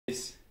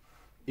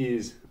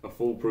is a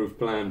foolproof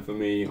plan for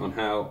me on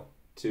how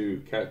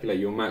to calculate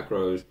your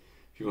macros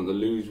if you want to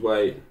lose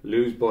weight,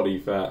 lose body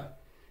fat,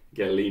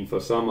 get lean for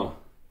summer.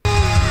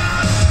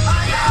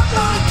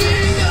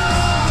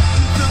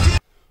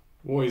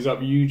 What is up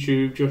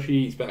YouTube?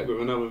 JoshyEats back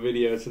with another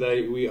video.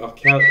 Today we are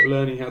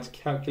learning how to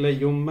calculate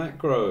your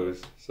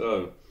macros.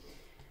 So,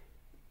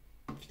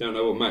 if you don't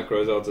know what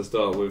macros are to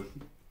start with,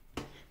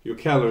 your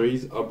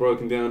calories are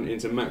broken down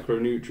into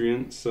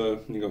macronutrients. So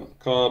you've got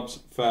carbs,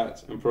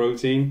 fat and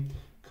protein.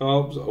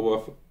 Carbs are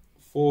worth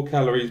 4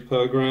 calories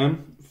per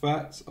gram,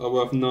 fats are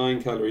worth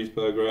 9 calories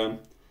per gram,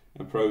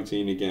 and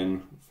protein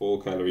again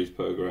 4 calories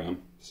per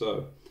gram.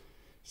 So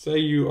say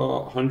you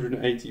are a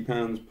 180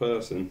 pounds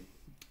person,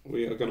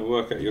 we are going to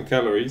work out your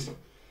calories.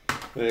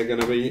 They're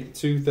going to be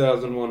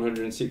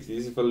 2,160.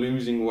 This is for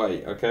losing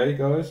weight, okay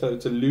guys? So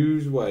to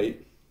lose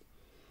weight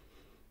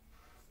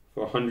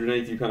for a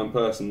 180 pound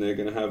person, they're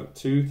going to have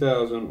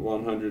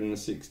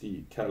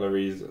 2,160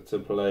 calories to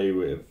play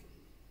with.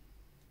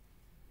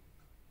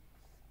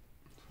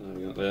 So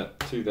we got that,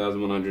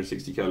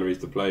 2,160 calories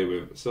to play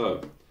with. So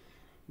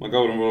my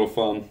golden rule of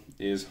thumb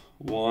is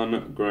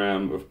 1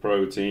 gram of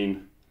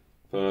protein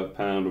per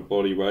pound of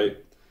body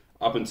weight.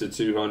 Up into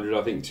 200,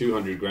 I think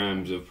 200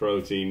 grams of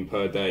protein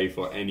per day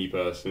for any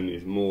person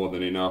is more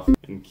than enough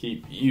and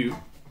keep you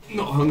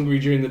not hungry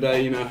during the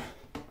day, you know.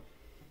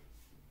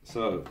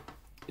 So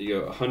you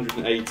go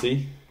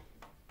 180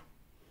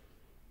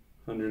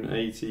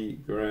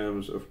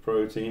 grams of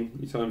protein.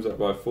 You times that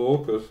by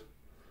 4 because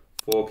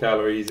 4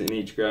 calories in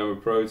each gram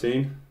of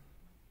protein.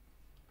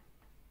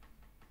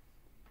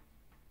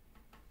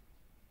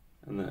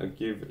 And that'll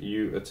give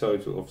you a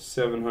total of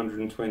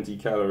 720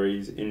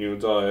 calories in your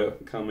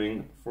diet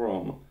coming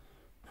from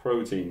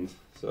proteins.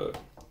 So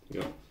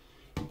you got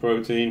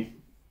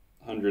protein,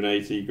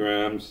 180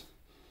 grams,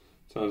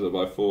 times that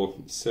by 4,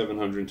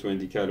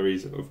 720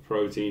 calories of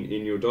protein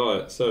in your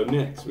diet. So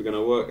next we're going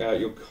to work out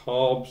your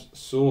carbs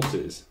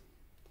sources.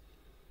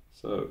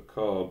 So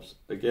carbs,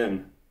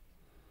 again,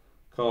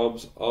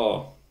 carbs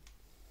are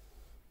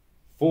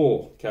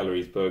 4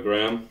 calories per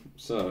gram.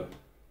 So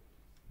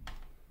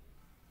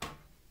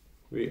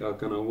we are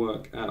going to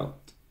work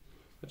out,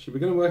 actually we're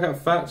going to work out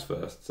fats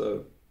first.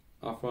 So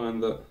I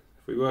find that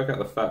if we work out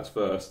the fats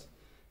first,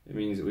 it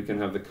means that we can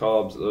have the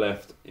carbs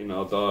left in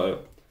our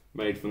diet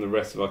made from the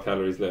rest of our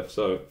calories left.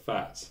 So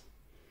fats,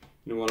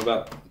 you want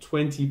about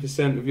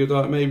 20% of your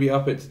diet, maybe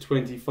up it to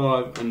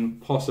 25 and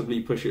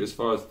possibly push it as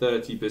far as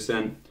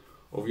 30%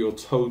 of your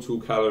total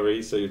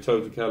calories. So your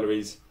total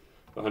calories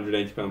for a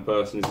 180 pound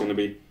person is going to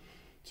be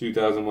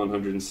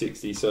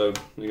 2,160. So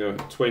you go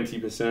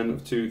 20%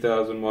 of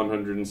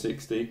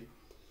 2,160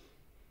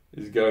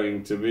 is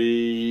going to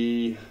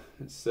be,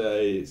 let's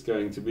say it's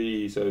going to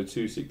be, so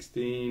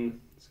 216,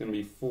 it's going to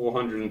be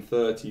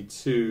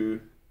 432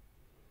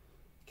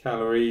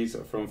 calories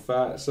from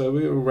fat. So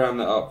we will round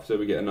that up so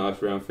we get a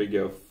nice round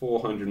figure of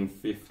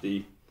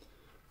 450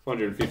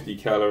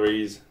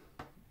 calories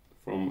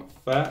from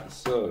fat.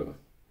 So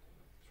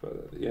let's write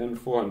that at the end,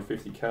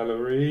 450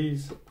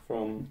 calories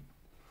from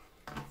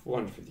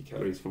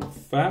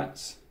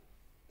fats.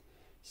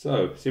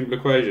 So simple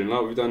equation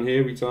like we've done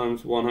here, we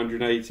times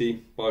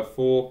 180 by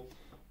 4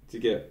 to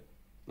get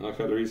our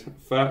calories.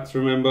 Fats,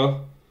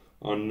 remember,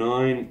 are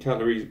 9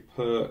 calories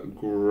per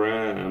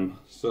gram.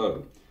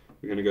 So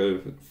we're going to go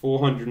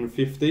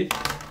 450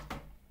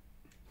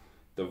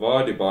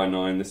 divided by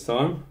 9 this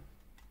time.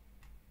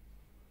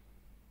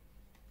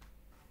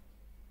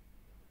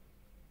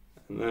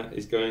 And that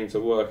is going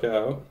to work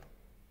out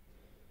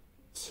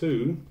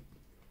to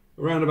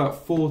around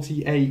about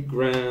 48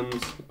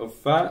 grams of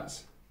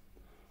fat.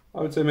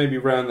 I would say maybe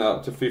round that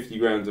up to 50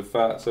 grams of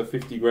fat. So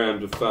 50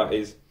 grams of fat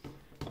is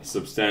a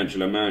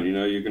substantial amount, you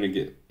know, you're going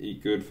to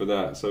eat good for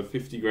that. So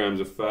 50 grams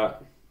of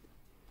fat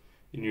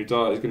in your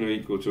diet is going to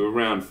equal to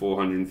around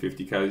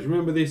 450 calories.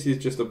 Remember, this is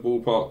just a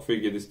ballpark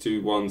figure, this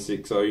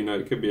 2160, you know,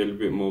 it could be a little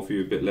bit more for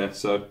you, a bit less.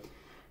 So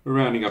we're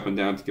rounding up and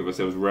down to give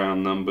ourselves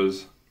round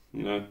numbers,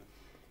 you know.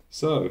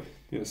 So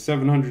you know,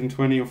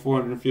 720 or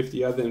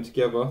 450, add them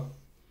together.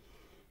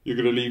 You're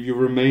going to leave your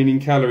remaining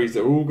calories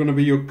that are all going to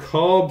be your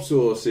carb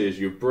sources,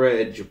 your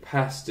bread, your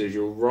pastas,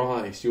 your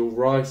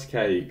rice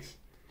cakes,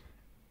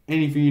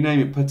 anything you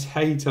name it,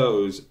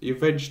 potatoes, your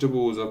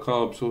vegetables are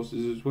carb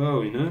sources as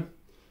well, you know.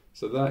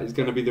 So that is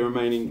going to be the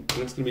remaining,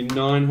 that's going to be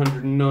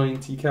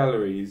 990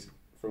 calories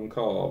from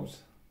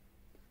carbs.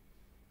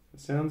 It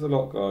sounds a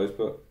lot guys,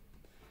 but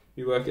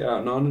you work it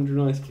out,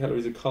 990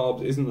 calories of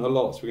carbs isn't a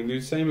lot. So we're going to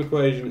do the same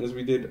equation as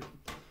we did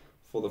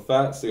for the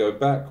fats to go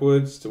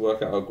backwards to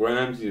work out our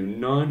grams. You do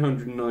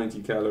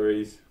 990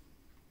 calories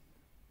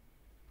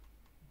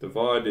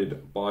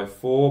divided by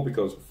 4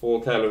 because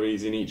 4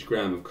 calories in each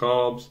gram of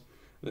carbs.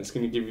 That's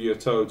going to give you a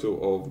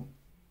total of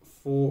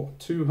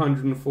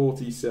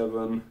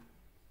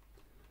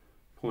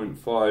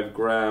 247.5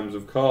 grams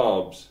of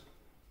carbs.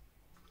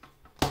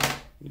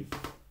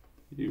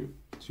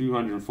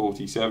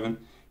 247,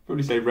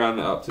 probably say round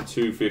that up to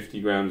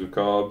 250 grams of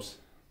carbs.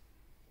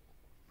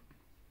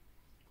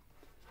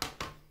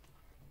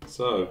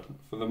 So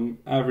for the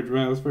average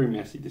male, it's very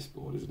messy, this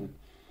board, isn't it?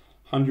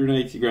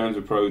 180 grams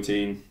of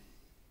protein.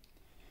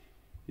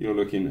 You're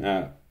looking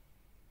at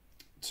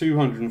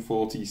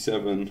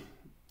 247,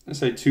 let's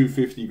say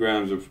 250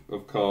 grams of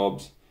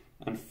carbs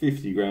and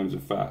 50 grams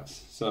of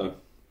fats. So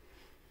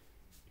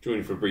join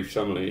you for a brief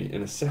summary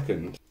in a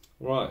second.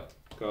 Right,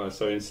 guys,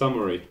 so in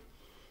summary,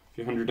 if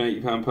you're a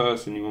 180 pound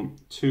person, you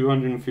want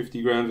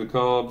 250 grams of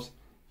carbs,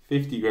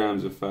 50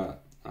 grams of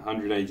fat,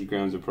 180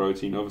 grams of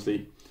protein.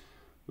 Obviously,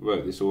 we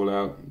worked this all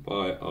out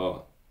by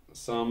our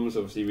sums.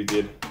 Obviously, we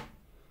did,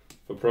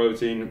 for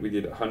protein, we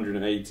did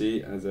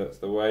 180, as that's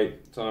the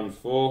weight, times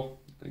 4.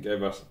 It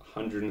gave us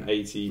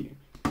 180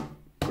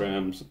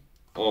 grams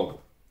of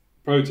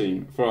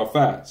protein. For our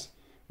fats,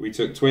 we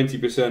took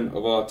 20%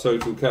 of our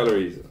total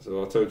calories. So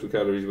our total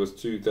calories was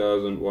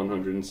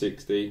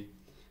 2,160.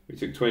 We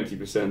took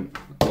 20%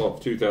 of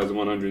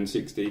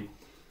 2,160,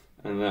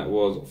 and that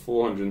was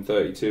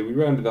 432. We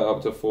rounded that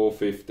up to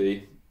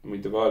 450, and we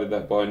divided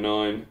that by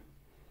 9,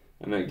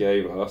 and that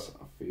gave us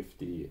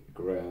 50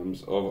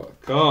 grams of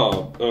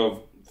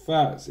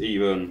fats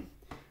even.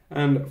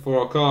 And for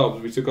our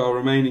carbs, we took our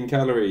remaining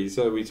calories.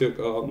 So we took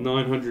our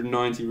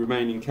 990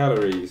 remaining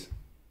calories.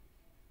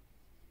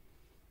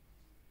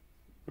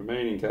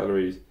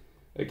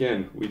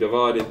 Again, we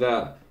divided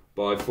that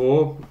by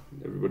 4.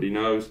 Everybody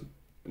knows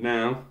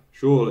now,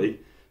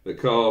 surely, that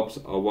carbs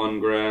are 1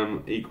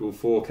 gram equal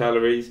 4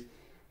 calories.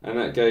 And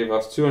that gave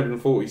us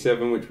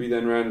 247, which we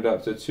then rounded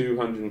up to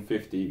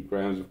 250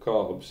 grams of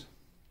carbs.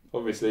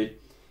 Obviously,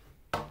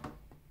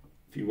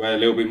 if you weigh a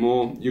little bit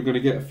more, you're going to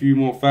get a few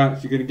more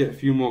fats, you're going to get a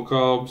few more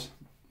carbs.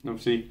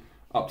 Obviously,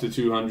 up to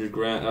 200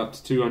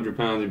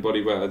 pounds in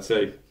body weight, I'd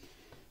say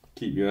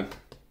keep your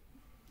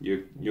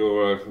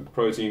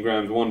protein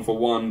grams 1 for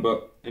 1,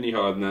 but any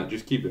higher than that,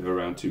 just keep it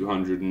around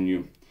 200 and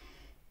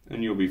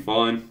you'll be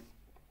fine.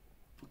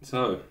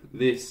 So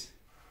this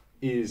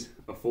is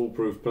a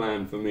foolproof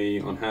plan for me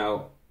on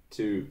how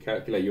to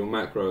calculate your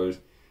macros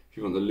if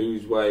you want to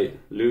lose weight,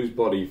 lose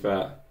body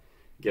fat,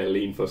 get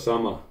lean for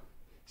summer.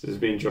 This has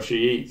been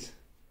JoshyEats.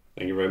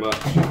 Thank you very much.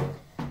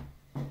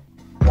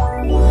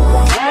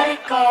 Let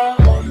it go.